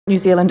New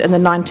Zealand in the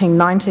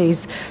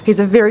 1990s. He's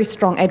a very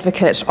strong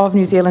advocate of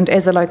New Zealand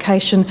as a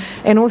location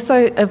and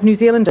also of New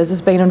Zealanders as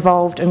being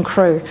involved in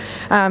crew.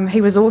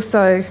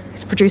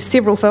 He's produced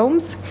several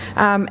films,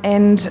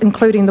 and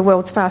including The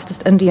World's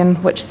Fastest Indian,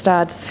 which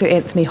starred Sir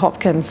Anthony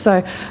Hopkins.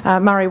 So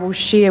Murray will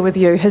share with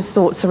you his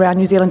thoughts around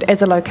New Zealand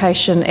as a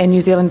location and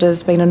New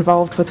Zealanders being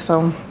involved with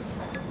film.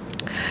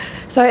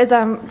 So as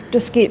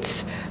just get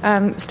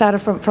started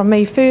from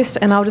me first,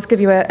 and I'll just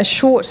give you a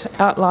short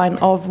outline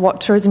of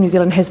what Tourism New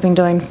Zealand has been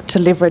doing to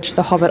leverage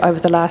The Hobbit over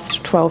the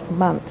last 12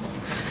 months.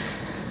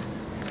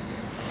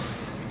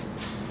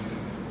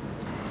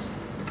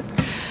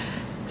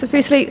 So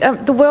firstly,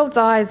 the world's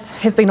eyes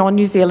have been on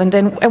New Zealand,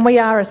 and we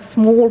are a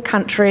small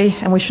country,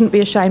 and we shouldn't be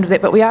ashamed of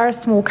that, but we are a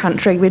small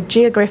country. We're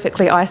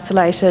geographically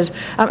isolated,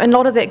 and a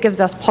lot of that gives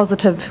us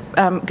positive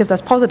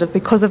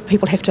because of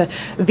people have to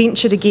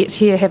venture to get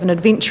here, have an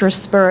adventurous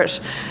spirit,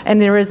 and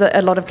there is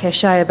a lot of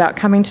cachet about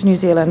coming to New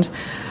Zealand.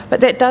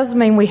 But that does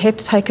mean we have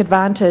to take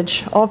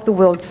advantage of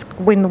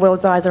when the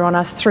world's eyes are on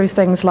us through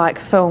things like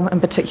film, and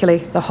particularly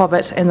The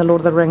Hobbit and The Lord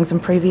of the Rings in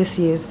previous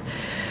years.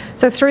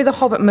 So through the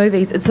Hobbit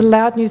movies, it's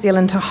allowed New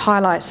Zealand to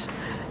highlight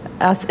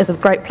us as a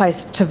great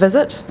place to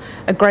visit,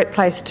 a great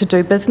place to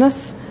do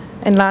business,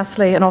 and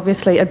lastly, and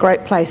obviously, a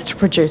great place to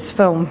produce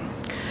film.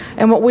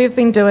 And what we've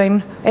been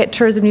doing at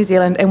Tourism New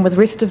Zealand and with the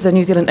rest of the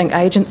New Zealand Inc.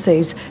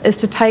 agencies is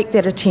to take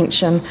that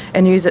attention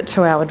and use it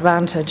to our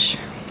advantage.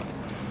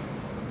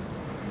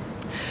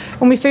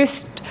 When we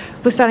first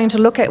were starting to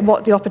look at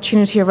what the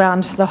opportunity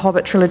around the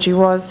Hobbit trilogy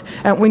was,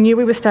 we knew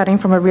we were starting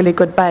from a really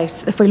good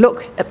base. If we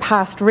look at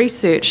past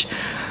research,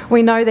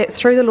 we know that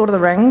through The Lord of the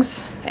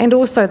Rings and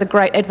also the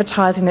great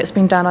advertising that's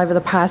been done over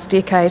the past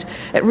decade,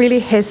 it really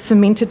has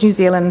cemented New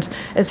Zealand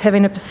as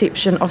having a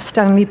perception of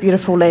stunningly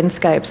beautiful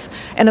landscapes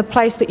and a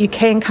place that you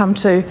can come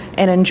to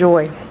and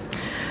enjoy.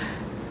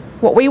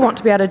 What we want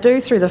to be able to do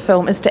through the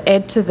film is to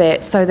add to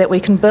that so that we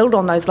can build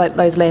on those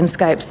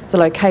landscapes, the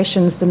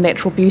locations, the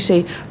natural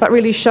beauty, but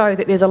really show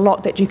that there's a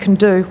lot that you can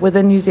do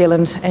within New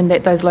Zealand and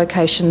that those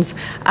locations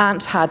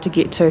aren't hard to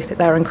get to, that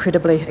they're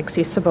incredibly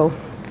accessible.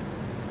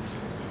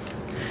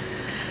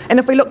 And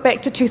if we look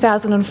back to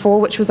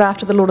 2004, which was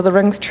after the Lord of the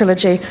Rings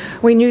trilogy,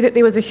 we knew that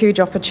there was a huge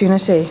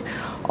opportunity.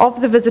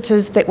 Of the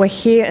visitors that were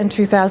here in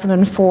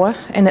 2004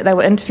 and that they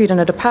were interviewed in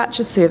a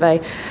departure survey,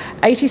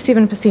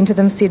 87% of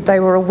them said they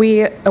were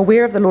aware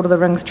of the Lord of the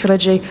Rings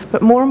trilogy,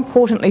 but more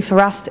importantly for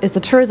us as the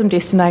tourism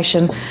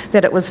destination,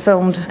 that it was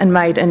filmed and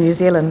made in New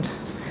Zealand.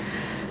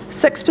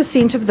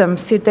 6% of them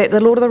said that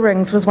The Lord of the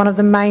Rings was one of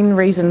the main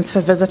reasons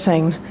for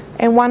visiting,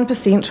 and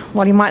 1%,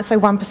 well you might say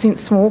 1%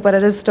 small, but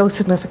it is still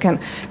significant,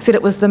 said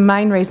it was the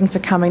main reason for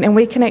coming, and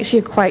we can actually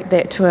equate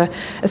that to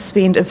a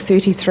spend of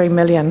 33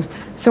 million.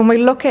 So when we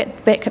look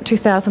back at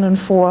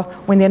 2004,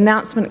 when the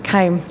announcement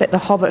came that The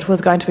Hobbit was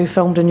going to be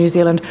filmed in New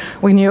Zealand,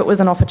 we knew it was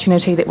an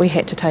opportunity that we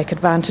had to take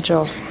advantage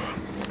of.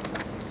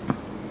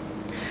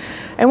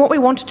 And what we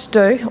wanted to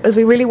do is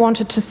we really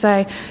wanted to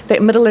say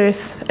that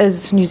Middle-earth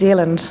is New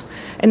Zealand,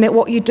 and that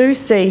what you do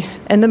see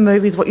in the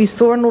movies, what you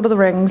saw in Lord of the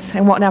Rings,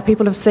 and what now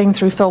people have seen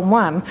through Film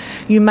 1,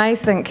 you may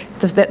think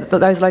that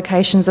those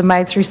locations are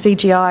made through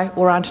CGI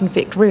or aren't in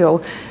fact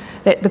real,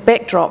 that the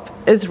backdrop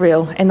is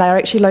real, and they are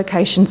actually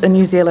locations in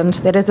New Zealand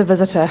that as a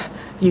visitor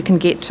you can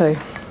get to.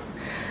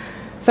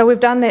 So we've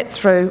done that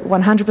through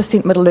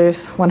 100%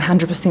 Middle-earth,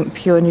 100%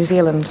 pure New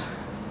Zealand.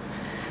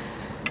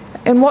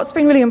 And what's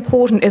been really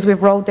important as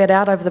we've rolled that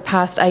out over the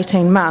past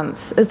 18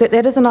 months is that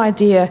is an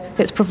idea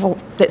that's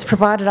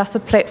provided us a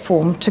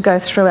platform to go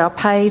through our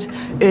paid,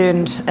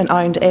 earned and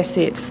owned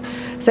assets.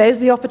 So as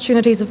the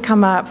opportunities have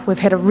come up, we've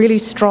had a really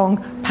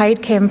strong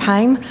paid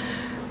campaign.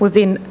 We've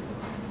then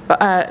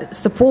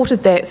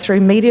supported that through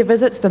media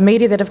visits, the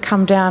media that have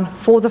come down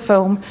for the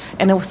film,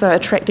 and also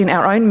attracting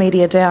our own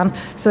media down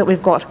so that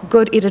we've got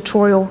good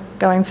editorial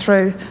going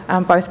through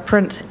both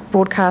print,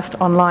 broadcast,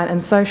 online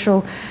and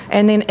social.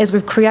 And then as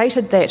we've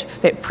created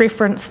that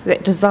preference,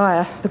 that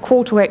desire, the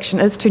call to action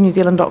is to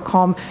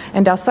newzealand.com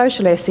and our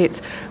social assets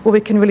where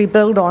we can really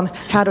build on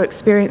how to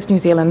experience New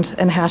Zealand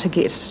and how to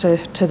get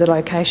to the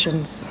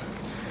locations.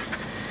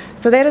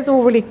 So that has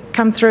all really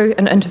come through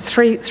into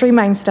three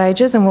main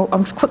stages, and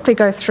I'll quickly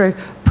go through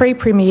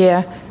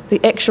pre-premiere,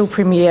 the actual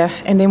premiere,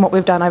 and then what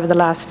we've done over the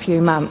last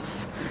few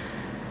months.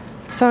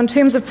 So in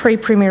terms of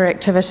pre-premiere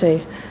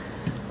activity,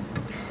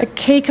 a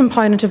key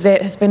component of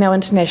that has been our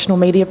international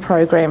media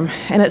program,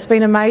 and it's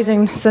been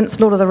amazing since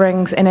Lord of the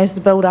Rings and as the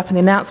build-up and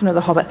the announcement of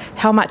The Hobbit,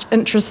 how much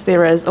interest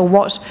there is, or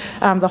what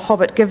The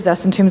Hobbit gives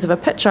us in terms of a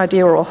pitch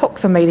idea or a hook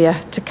for media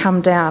to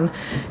come down.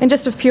 And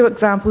just a few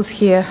examples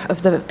here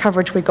of the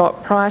coverage we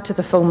got prior to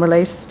the film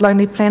release.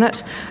 Lonely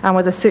Planet,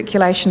 with a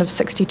circulation of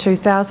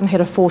 62,000,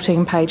 had a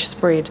 14-page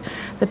spread.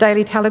 The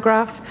Daily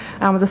Telegraph,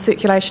 with a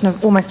circulation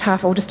of almost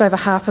just over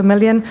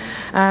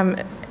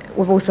 500,000.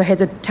 We've also had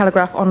the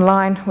Telegraph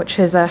Online, which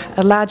has a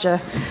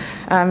larger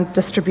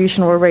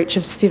distribution or a reach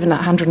of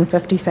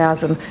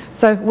 750,000.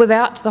 So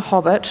without The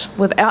Hobbit,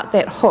 without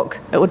that hook,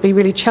 it would be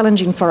really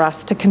challenging for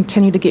us to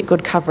continue to get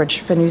good coverage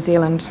for New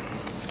Zealand.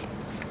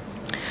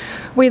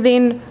 We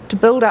then to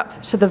build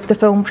up to the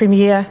film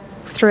premiere,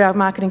 through our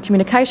marketing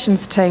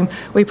communications team,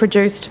 we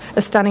produced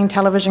a stunning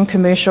television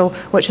commercial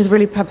which has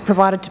really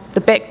provided the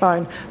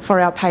backbone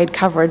for our paid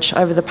coverage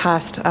over the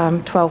past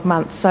 12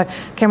 months. So,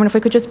 Cameron, if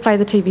we could just play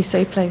the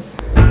TVC, please.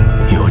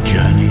 Your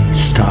journey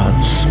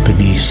starts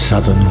beneath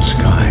southern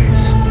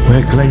skies,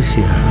 where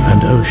glacier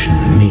and ocean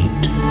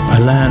meet.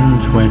 A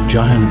land where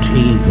giant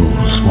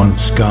eagles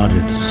once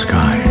guarded the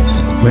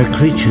skies, where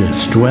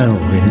creatures dwell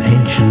in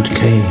ancient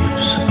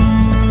caves,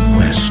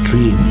 where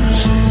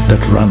streams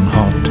that run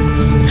hot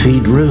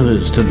feed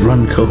rivers that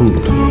run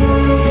cold,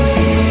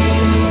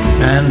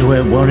 and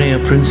where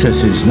warrior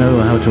princesses know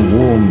how to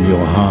warm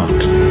your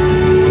heart,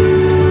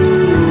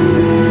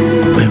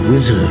 where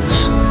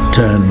wizards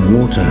turn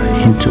water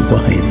into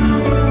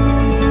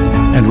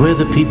wine, and where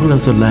the people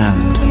of the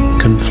land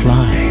can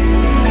fly,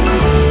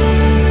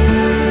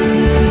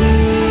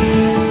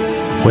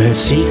 where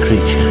sea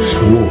creatures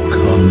walk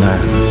on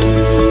land,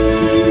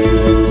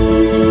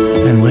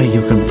 and where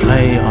you can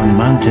play on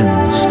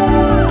mountains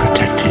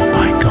protected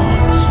by gods.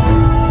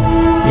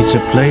 It's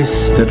a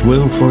place that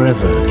will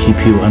forever keep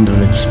you under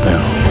its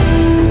spell.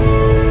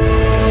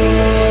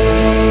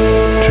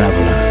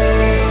 Traveller,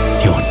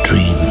 your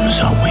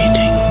dreams are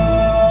waiting.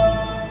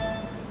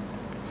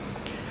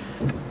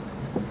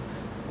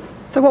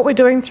 So what we're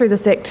doing through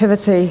this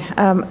activity,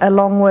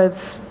 along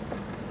with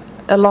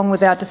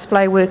our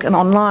display work and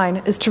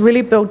online, is to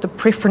really build the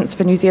preference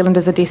for New Zealand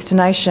as a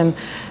destination.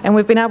 And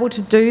we've been able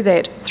to do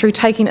that through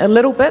taking a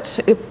little bit,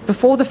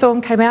 before the film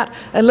came out,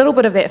 a little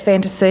bit of that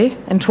fantasy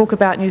and talk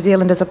about New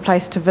Zealand as a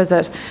place to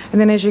visit. And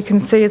then, as you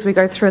can see as we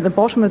go through at the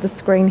bottom of the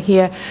screen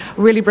here,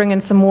 really bring in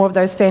some more of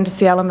those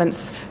fantasy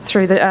elements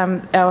through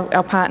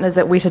our partners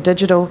at Weta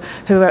Digital,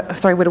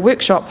 Weta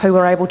Workshop, who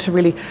were able to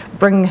really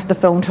bring the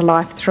film to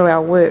life through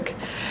our work.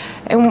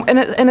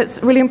 And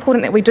it's really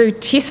important that we do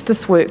test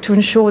this work to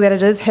ensure that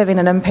it is having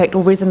an impact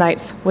or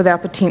resonates with our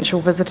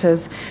potential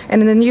visitors.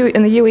 And in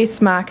the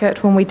US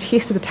market, when we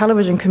tested the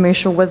television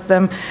commercial with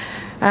them,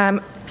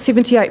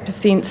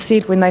 78%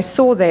 said when they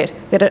saw that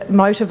it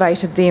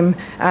motivated them.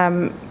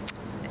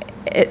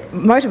 It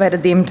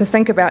motivated them to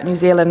think about New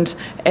Zealand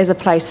as a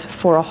place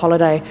for a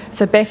holiday.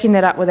 So backing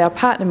that up with our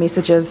partner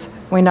messages,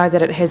 we know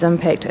that it has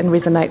impact and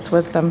resonates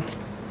with them.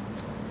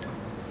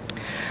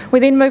 We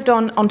then moved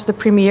onto the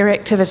premiere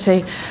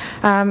activity,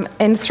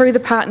 and through the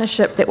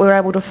partnership that we were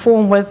able to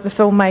form with the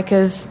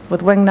filmmakers,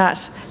 with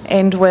Wingnut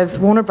and with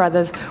Warner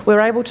Brothers, we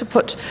were able to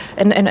put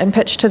and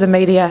pitch to the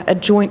media a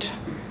joint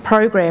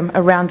program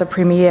around the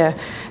premiere.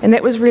 And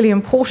that was really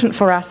important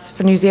for us,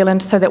 for New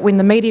Zealand, so that when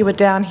the media were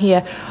down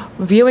here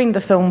viewing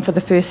the film for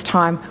the first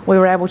time, we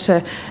were able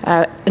to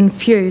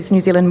infuse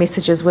New Zealand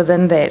messages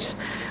within that.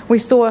 We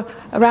saw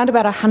around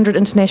about 100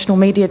 international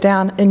media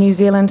down in New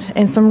Zealand,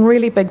 and some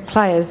really big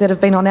players that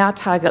have been on our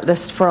target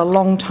list for a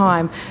long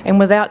time, and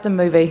without the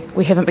movie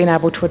we haven't been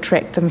able to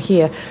attract them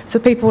here. So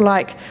people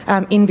like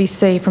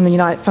NBC from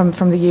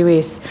the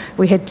US,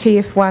 we had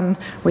TF1,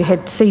 we had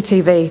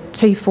CTV,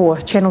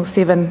 T4, Channel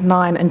 7,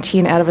 9 and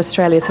 10 out of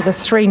Australia. So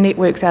there's 3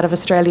 networks out of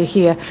Australia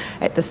here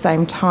at the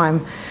same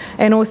time.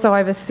 And also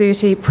over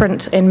 30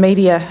 print and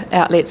media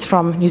outlets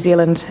from New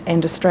Zealand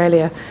and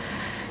Australia.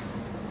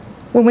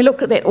 When we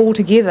looked at that all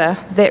together,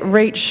 that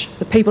reach,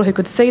 the people who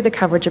could see the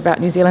coverage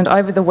about New Zealand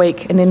over the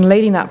week and then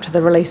leading up to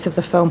the release of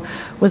the film,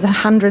 was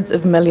hundreds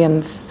of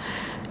millions.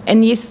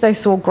 And yes, they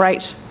saw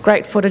great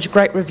footage,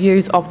 great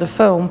reviews of the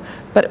film,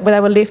 but they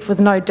were left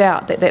with no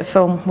doubt that that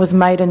film was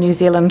made in New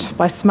Zealand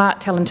by smart,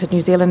 talented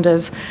New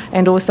Zealanders,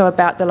 and also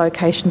about the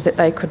locations that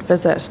they could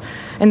visit.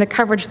 And the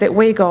coverage that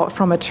we got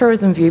from a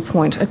tourism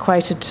viewpoint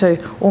equated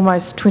to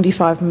almost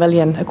 25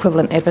 million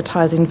equivalent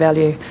advertising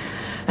value.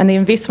 And the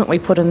investment we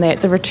put in that,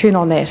 the return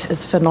on that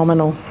is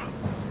phenomenal.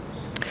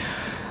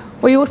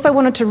 We also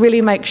wanted to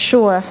really make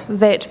sure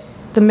that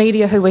the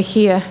media who were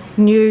here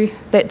knew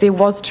that there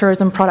was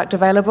tourism product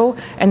available,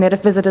 and that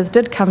if visitors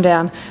did come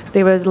down,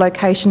 there was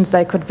locations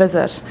they could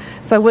visit.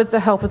 So with the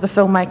help of the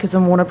filmmakers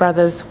and Warner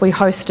Brothers, we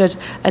hosted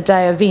a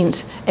day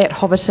event at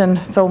Hobbiton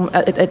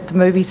at the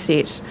movie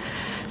set.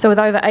 So with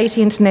over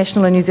 80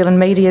 international and New Zealand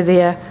media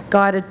there,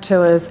 guided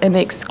tours and the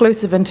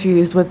exclusive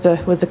interviews with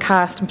the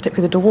cast, and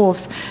particularly the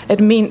dwarfs, it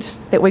meant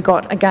that we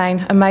got,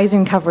 again,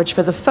 amazing coverage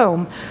for the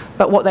film.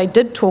 But what they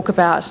did talk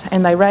about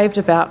and they raved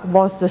about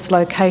was this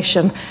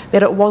location,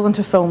 that it wasn't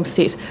a film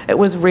set, it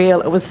was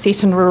real, it was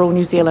set in rural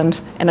New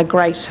Zealand, and a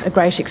great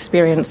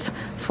experience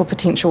for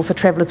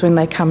travellers when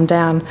they come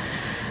down.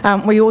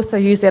 We also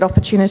used that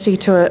opportunity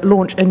to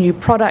launch a new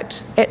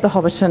product at the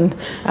Hobbiton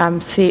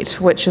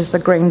set, which is the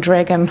Green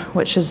Dragon,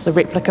 which is the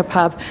replica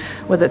pub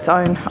with its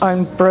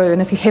own brew.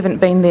 And if you haven't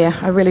been there,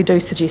 I really do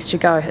suggest you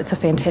go. It's a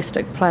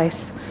fantastic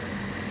place.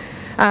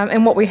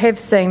 And what we have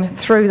seen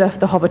through the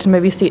Hobbiton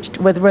movie set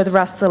with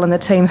Russell and the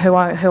team who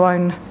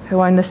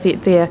own the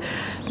set there,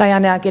 they are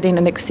now getting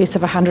in excess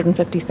of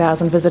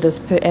 150,000 visitors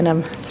per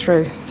annum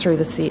through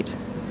the set.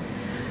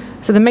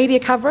 So the media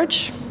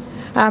coverage.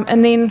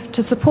 And then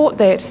to support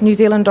that,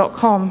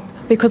 NewZealand.com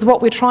because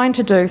what we're trying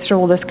to do through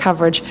all this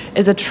coverage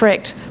is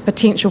attract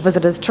potential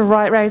visitors to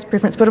raise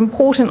preference, but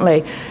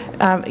importantly,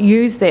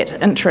 use that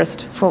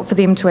interest for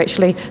them to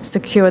actually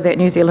secure that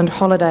New Zealand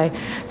holiday.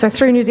 So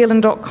through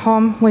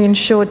newzealand.com, we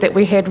ensured that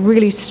we had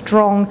really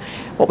strong,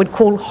 what we'd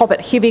call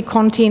Hobbit-heavy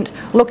content,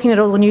 looking at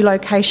all the new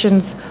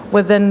locations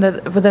within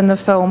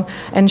the film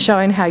and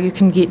showing how you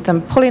can get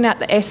them, pulling out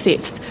the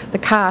assets, the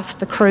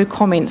cast, the crew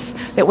comments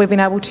that we've been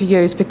able to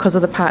use because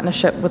of the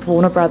partnership with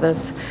Warner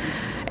Brothers.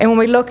 And when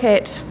we look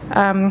at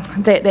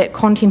that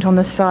content on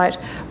the site,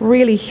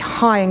 really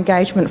high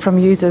engagement from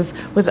users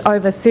with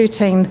over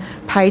 13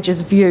 pages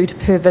viewed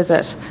per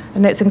visit.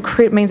 And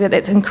that means that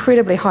it's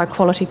incredibly high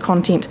quality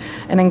content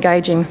and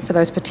engaging for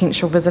those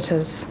potential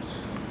visitors.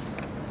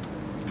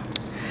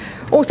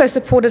 Also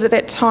supported at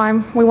that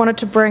time, we wanted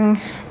to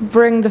bring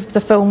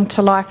the film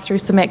to life through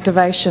some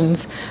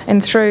activations,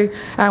 and through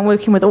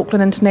working with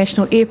Auckland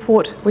International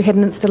Airport, we had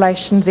an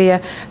installation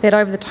there that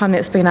over the time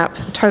that's been up,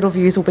 the total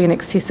views will be in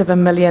excess of a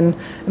million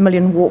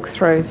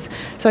walkthroughs.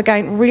 So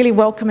again, really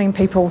welcoming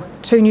people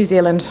to New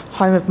Zealand,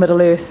 home of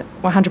Middle Earth,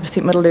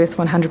 100% Middle Earth,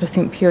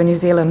 100% pure New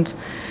Zealand.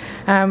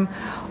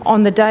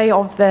 On the day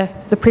of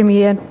the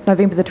premiere,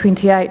 November the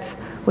 28th,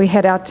 we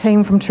had our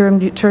team from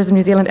Tourism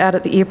New Zealand out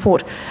at the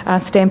airport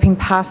stamping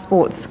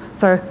passports.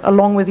 So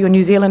along with your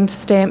New Zealand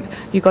stamp,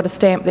 you got a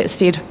stamp that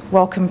said,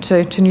 "Welcome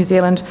to New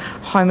Zealand,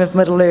 home of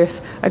Middle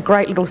Earth." A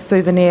great little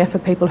souvenir for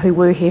people who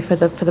were here for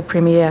the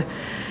premiere.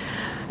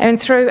 And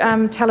through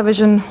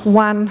Television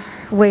One,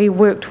 we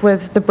worked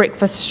with the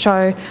breakfast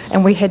show,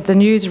 and we had the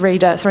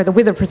the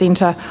weather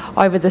presenter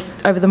over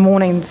the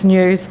morning's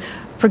news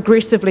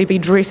progressively be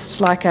dressed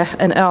like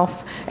an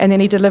elf, and then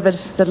he delivered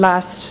the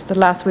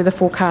last weather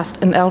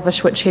forecast in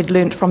Elvish, which he'd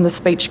learnt from the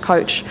speech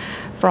coach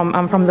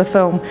from the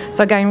film.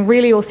 So again,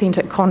 really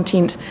authentic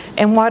content.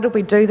 And why did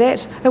we do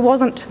that? It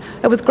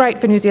was great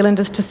for New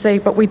Zealanders to see,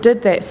 but we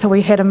did that so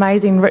we had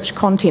amazing rich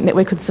content that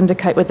we could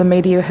syndicate with the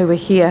media who were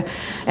here.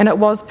 And it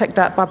was picked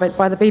up by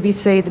the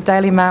BBC, the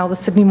Daily Mail, the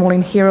Sydney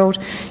Morning Herald,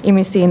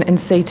 MSN and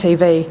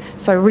CTV.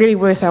 So really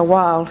worth our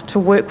while to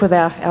work with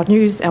our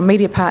news, our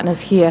media partners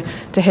here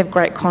to have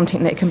great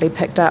content that can be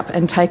picked up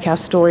and take our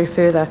story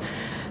further.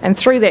 And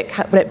through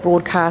that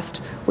broadcast,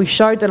 we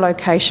showed the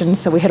locations.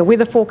 So we had a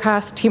weather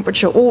forecast,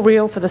 temperature, all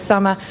real for the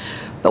summer,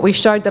 but we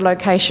showed the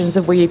locations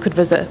of where you could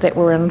visit that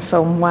were in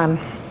Film 1.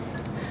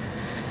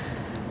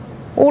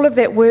 All of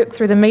that work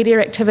through the media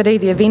activity,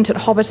 the event at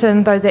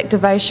Hobbiton, those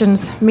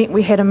activations, meant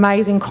we had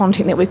amazing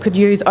content that we could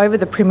use over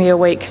the premiere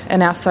week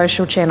in our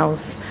social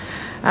channels.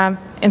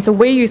 And so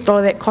we used a lot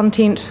of that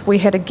content. We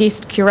had a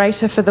guest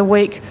curator for the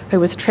week who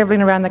was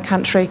travelling around the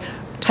country,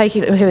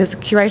 who was a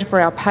curator for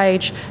our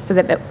page, so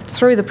that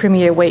through the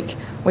premiere week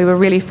we were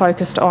really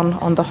focused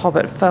on the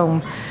Hobbit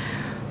film.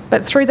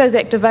 But through those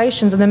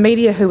activations and the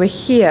media who were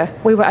here,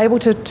 we were able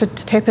to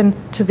tap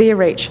into their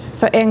reach.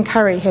 So Anne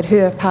Curry had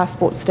her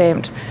passport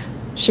stamped.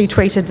 She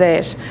tweeted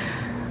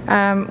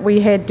that. We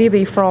had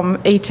Debbie from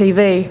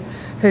ETV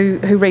who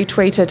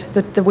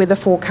retweeted the weather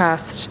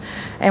forecast.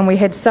 And we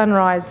had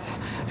Sunrise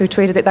who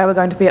tweeted that they were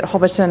going to be at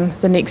Hobbiton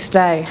the next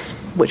day,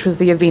 which was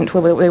the event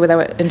where they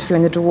were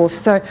interviewing the dwarfs.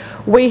 So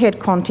we had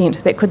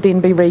content that could then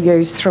be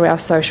reused through our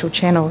social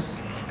channels.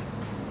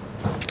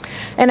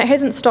 And it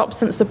hasn't stopped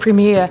since the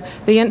premiere.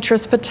 The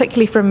interest,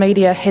 particularly from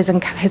media,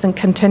 hasn't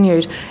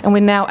continued, and we're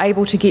now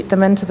able to get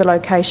them into the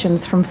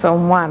locations from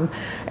Film 1.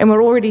 And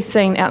we're already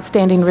seeing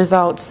outstanding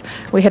results.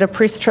 We had a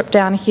press trip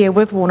down here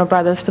with Warner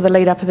Brothers for the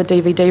lead up of the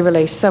DVD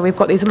release, so we've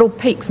got these little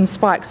peaks and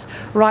spikes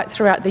right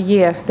throughout the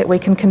year that we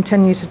can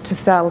continue to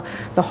sell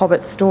the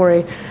Hobbit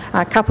story.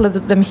 A couple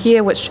of them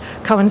here which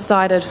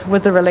coincided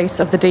with the release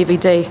of the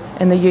DVD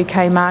in the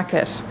UK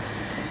market.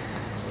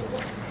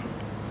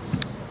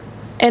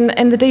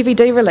 And the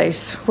DVD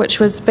release, which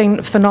has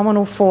been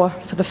phenomenal for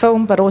the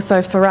film, but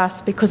also for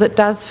us, because it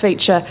does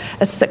feature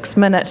a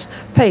 6-minute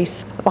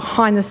piece,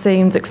 behind the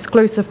scenes,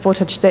 exclusive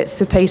footage that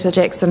Sir Peter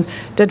Jackson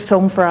did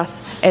film for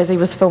us as he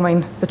was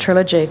filming the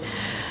trilogy.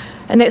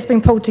 And that's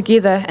been pulled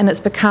together, and it's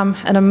become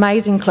an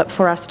amazing clip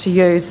for us to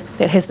use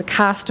that has the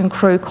cast and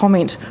crew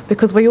comment,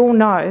 because we all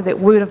know that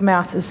word of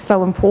mouth is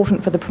so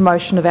important for the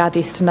promotion of our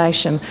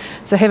destination.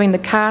 So having the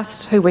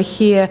cast who were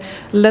here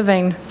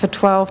living for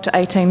 12 to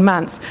 18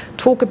 months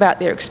talk about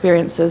their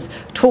experiences,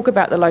 talk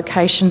about the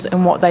locations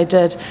and what they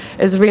did,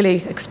 is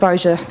really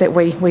exposure that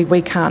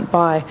we can't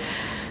buy.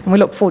 And we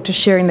look forward to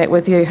sharing that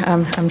with you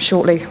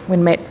shortly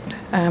when Matt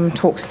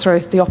talks through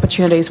the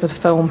opportunities with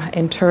film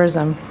and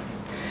tourism.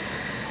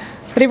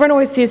 But everyone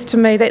always says to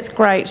me, that's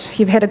great,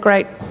 you've had a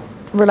great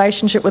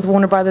relationship with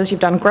Warner Brothers, you've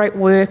done great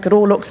work, it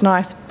all looks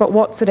nice, but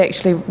what's it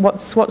actually,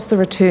 what's the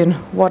return,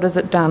 what has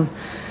it done?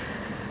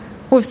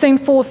 We've seen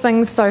 4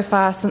 things so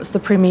far since the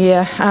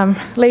premiere.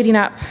 Leading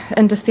up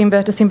in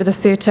December the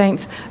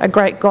 13th, a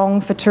great gong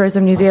for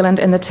Tourism New Zealand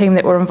and the team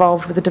that were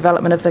involved with the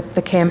development of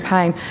the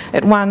campaign.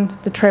 It won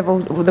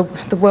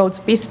the world's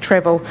best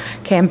travel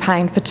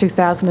campaign for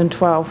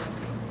 2012.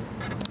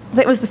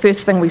 That was the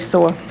first thing we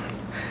saw.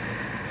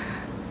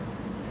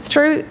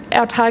 through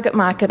our target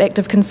market,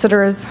 active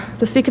considerers,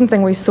 the second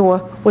thing we saw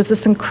was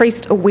this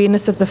increased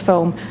awareness of the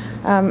film.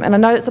 And I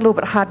know it's a little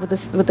bit hard with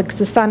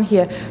the sun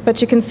here,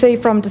 but you can see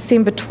from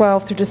December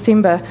 12 through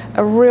December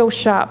a real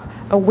sharp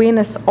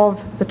awareness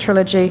of the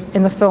trilogy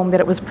in the film,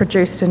 that it was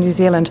produced in New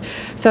Zealand.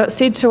 So it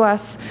said to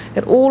us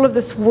that all of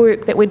this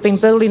work that we'd been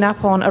building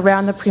up on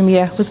around the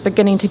premiere was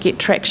beginning to get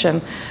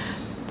traction.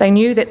 They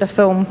knew that the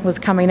film was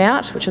coming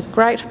out, which is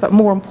great, but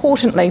more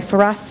importantly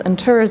for us in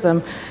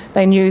tourism,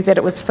 they knew that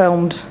it was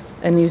filmed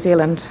in New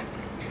Zealand.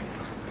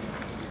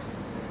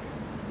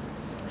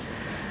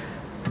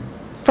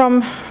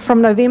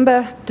 From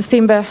November,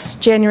 December,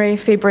 January,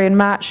 February and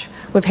March,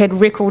 we've had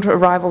record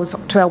arrivals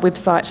to our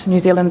website,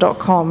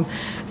 newzealand.com.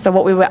 So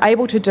what we were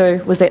able to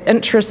do was that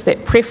interest,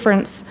 that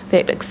preference,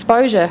 that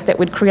exposure that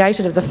we'd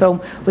created of the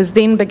film was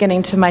then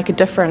beginning to make a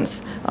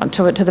difference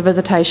to the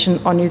visitation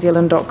on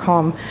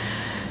newzealand.com.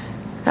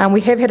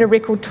 We have had a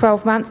record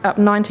 12 months, up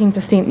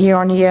 19% year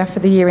on year for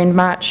the year end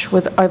March,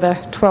 with over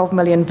 12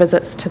 million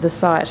visits to the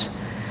site.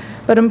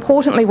 But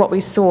importantly, what we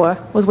saw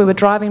was we were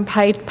driving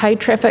paid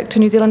traffic to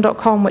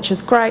newzealand.com, which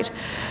is great,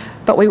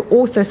 but we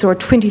also saw a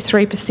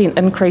 23%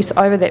 increase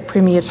over that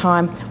premiere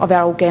time of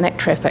our organic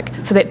traffic.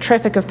 So that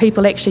traffic of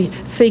people actually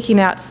seeking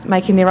out,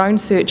 making their own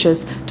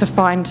searches to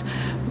find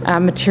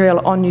material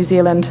on New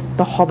Zealand,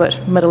 The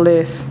Hobbit,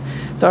 Middle-earth.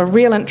 So a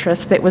real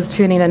interest that was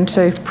turning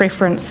into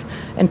preference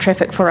and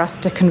traffic for us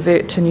to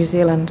convert to New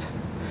Zealand.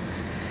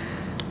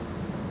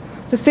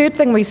 The third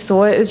thing we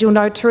saw is, you'll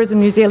know, Tourism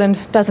New Zealand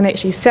doesn't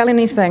actually sell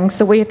anything,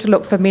 so we have to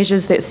look for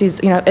measures that says,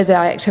 is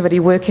our activity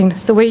working?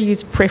 So we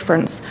use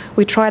preference.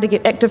 We try to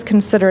get active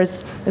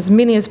considerers, as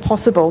many as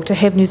possible, to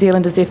have New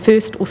Zealand as their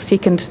first or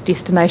second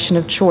destination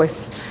of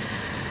choice.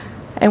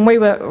 And we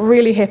were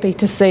really happy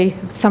to see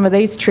some of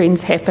these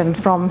trends happen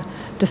from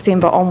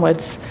December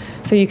onwards.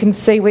 So you can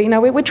see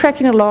we're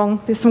tracking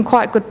along. There's some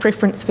quite good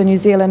preference for New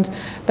Zealand,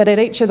 but at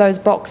each of those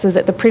boxes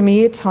at the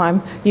premiere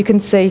time, you can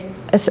see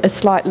a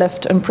slight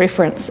lift in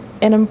preference.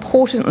 And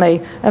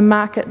importantly, a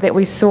market that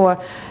we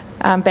saw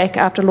back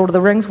after Lord of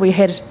the Rings, we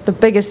had the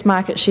biggest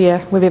market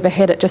share we've ever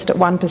had, at just at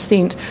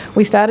 1%.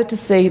 We started to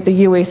see the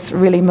US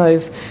really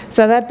move.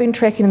 So they'd been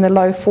tracking in the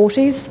low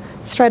 40s.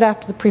 Straight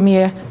after the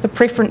premiere, the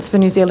preference for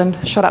New Zealand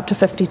shot up to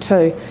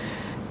 52.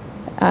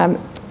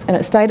 And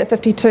it stayed at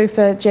 52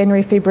 for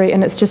January, February,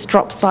 and it's just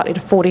dropped slightly to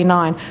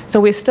 49. So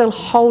we're still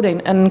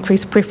holding an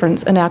increased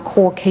preference in our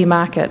core key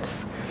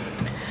markets.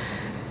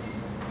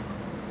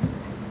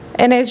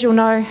 And as you'll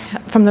know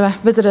from the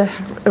visitor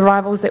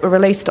arrivals that were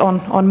released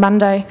on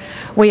Monday,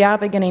 we are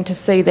beginning to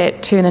see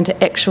that turn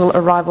into actual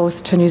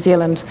arrivals to New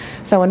Zealand.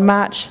 So in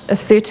March, a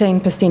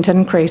 13%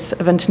 increase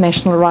of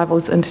international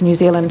arrivals into New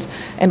Zealand,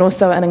 and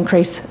also an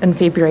increase in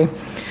February.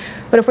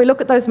 But if we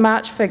look at those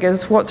March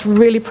figures, what's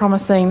really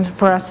promising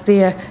for us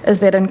there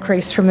is that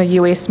increase from the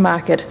US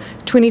market,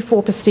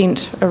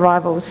 24%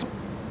 arrivals.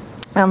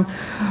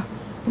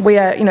 We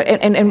are,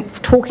 and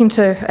talking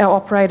to our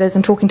operators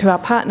and talking to our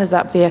partners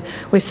up there,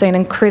 we've seen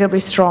incredibly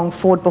strong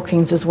forward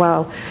bookings as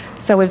well.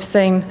 So we've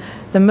seen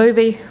the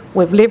movie,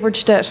 we've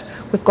leveraged it,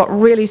 we've got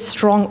really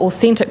strong,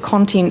 authentic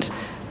content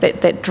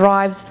that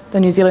drives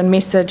the New Zealand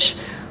message.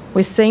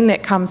 We're seeing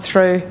that come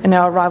through in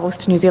our arrivals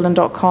to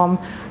newzealand.com.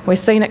 We're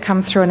seeing it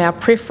come through in our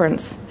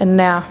preference, and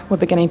now we're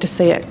beginning to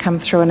see it come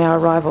through in our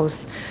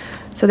arrivals.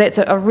 So that's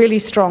a really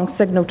strong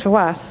signal to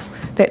us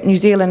that New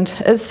Zealand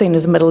is seen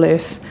as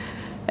Middle-earth.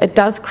 It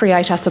does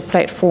create us a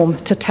platform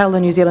to tell the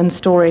New Zealand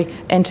story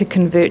and to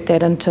convert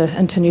that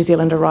into New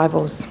Zealand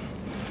arrivals.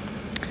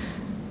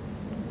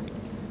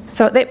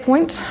 So at that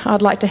point,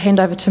 I'd like to hand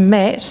over to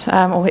Matt.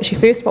 Or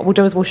actually first, what we'll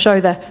do is we'll show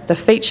the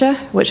feature,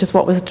 which is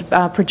what was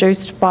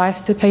produced by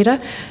Sir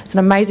Peter. It's an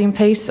amazing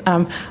piece,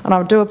 and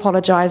I do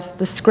apologise,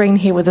 the screen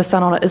here with the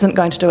sun on it isn't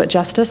going to do it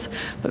justice,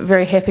 but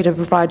very happy to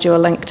provide you a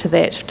link to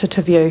that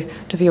to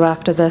view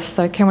after this.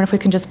 So Cameron, if we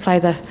can just play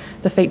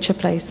the feature,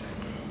 please.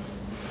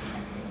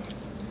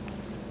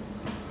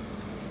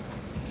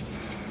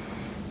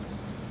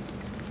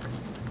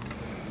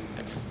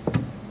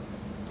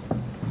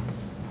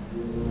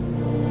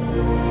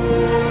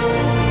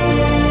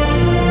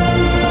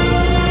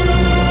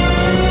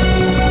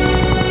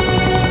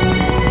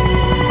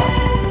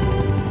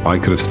 I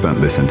could have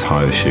spent this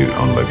entire shoot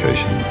on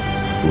location.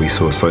 We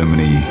saw so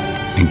many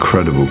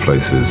incredible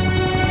places.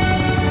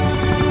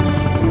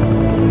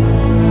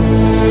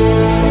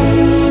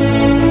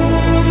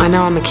 I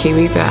know I'm a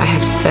Kiwi, but I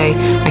have to say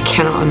I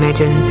cannot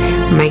imagine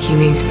making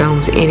these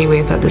films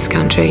anywhere but this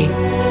country.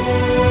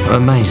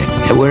 Amazing.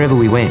 Wherever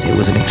we went, it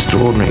was an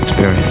extraordinary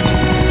experience.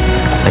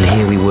 And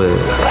here we were,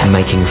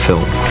 making a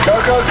film.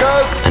 Go, go,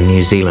 go! A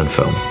New Zealand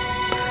film.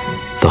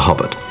 The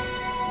Hobbit.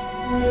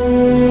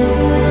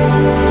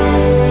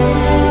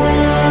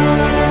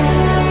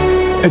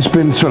 It's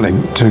been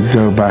thrilling to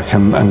go back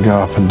and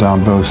go up and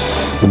down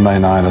both the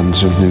main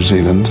islands of New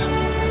Zealand.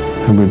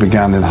 And we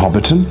began in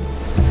Hobbiton.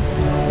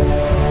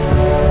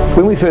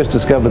 When we first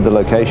discovered the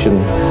location,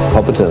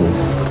 Hobbiton,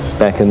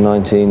 back in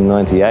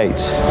 1998,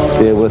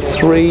 there were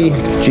 3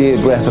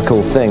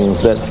 geographical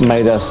things that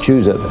made us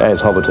choose it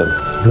as Hobbiton.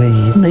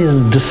 We need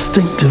a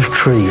distinctive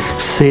tree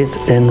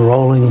set in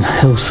rolling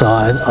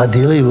hillside,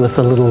 ideally with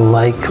a little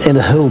lake and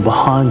a hill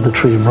behind the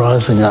tree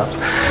rising up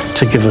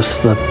to give us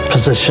the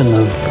position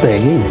of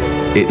Baggy.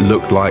 It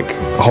looked like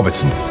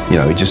Hobbiton, you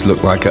know, it just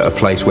looked like a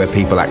place where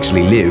people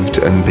actually lived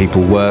and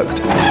people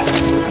worked.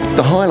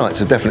 The highlights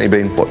have definitely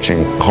been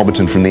watching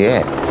Hobbiton from the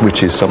air,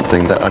 which is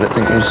something that I don't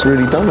think was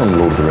really done on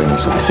Lord of the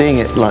Rings. Seeing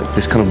it like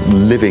this kind of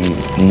living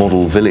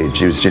model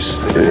village, it was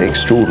just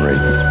extraordinary.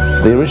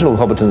 The original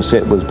Hobbiton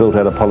set was built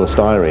out of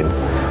polystyrene,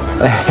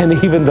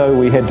 and even though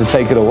we had to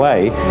take it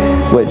away,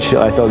 which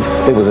I thought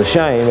it was a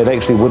shame, it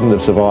actually wouldn't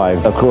have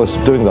survived. Of course,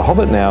 doing The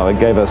Hobbit now, it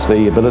gave us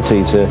the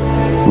ability to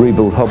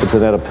rebuild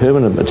Hobbiton out of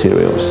permanent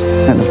materials.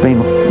 And it's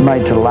been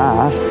made to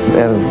last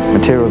out of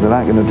materials that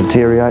aren't going to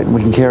deteriorate, and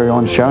we can carry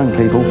on showing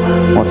people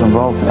what's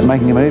involved in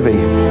making a movie.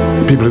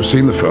 People who've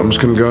seen the films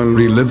can go and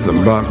relive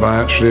them by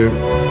actually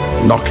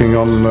knocking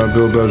on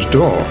Bilbo's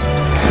door.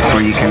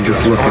 Or you can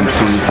just look and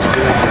see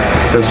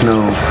there's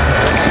no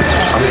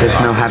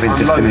having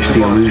to finish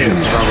the illusion.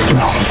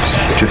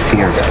 It's just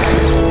here.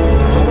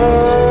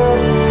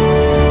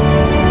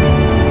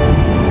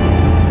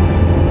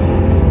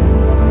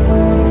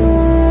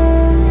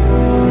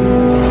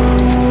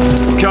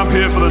 Camp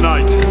here for the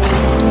night.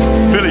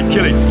 Billy,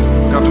 Killy,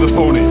 go for the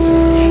ponies.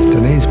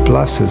 Denise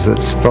Bluffs is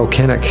its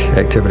volcanic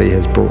activity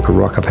has brought the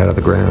rock up out of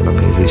the ground. I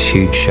mean, there's these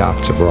huge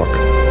shafts of rock.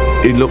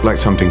 It looked like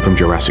something from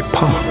Jurassic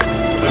Park.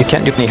 You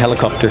can't do any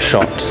helicopter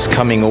shots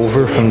coming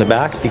over from the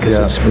back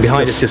because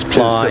behind it's just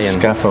ply and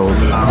scaffold.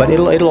 But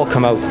it'll all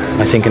come out,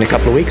 I think, in a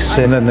couple of weeks.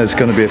 And then there's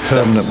going to be a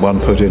permanent one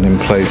put in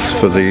place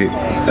for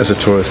as a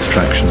tourist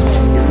attraction.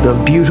 The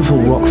beautiful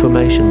rock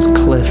formations,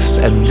 cliffs,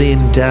 and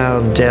then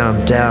down,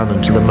 down, down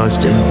into the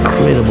most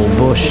incredible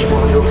bush.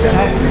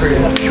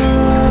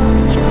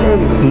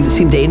 It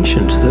seemed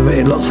ancient. There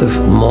were lots of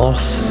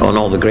moss on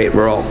all the great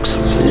rocks.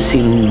 It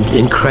seemed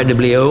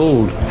incredibly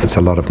old. It's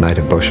a lot of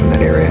native bush in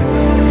that area.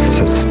 It's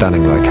a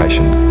stunning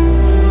location.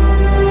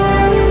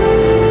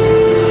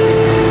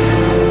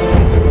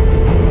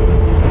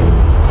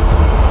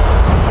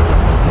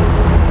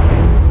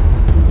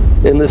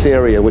 In this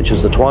area, which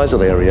is the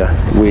Twizel area,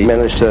 we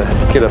managed to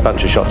get a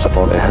bunch of shots up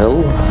on a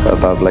hill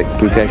above Lake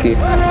Pukaki.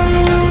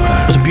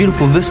 It was a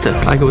beautiful vista,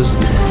 like it was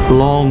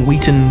long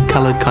wheaten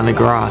coloured kind of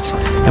grass,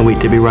 and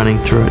we'd be running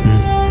through it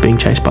and being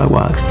chased by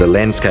wargs. The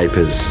landscape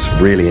is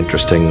really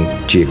interesting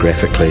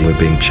geographically. We're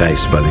being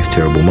chased by these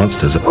terrible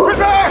monsters.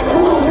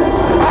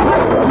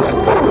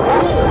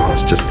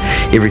 It's just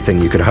everything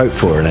you could hope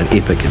for in an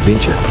epic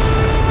adventure.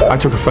 I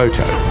took a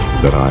photo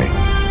that I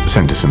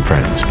sent to some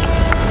friends.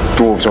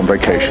 Dwarves on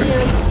vacation.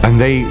 And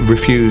they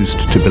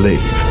refused to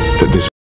believe that this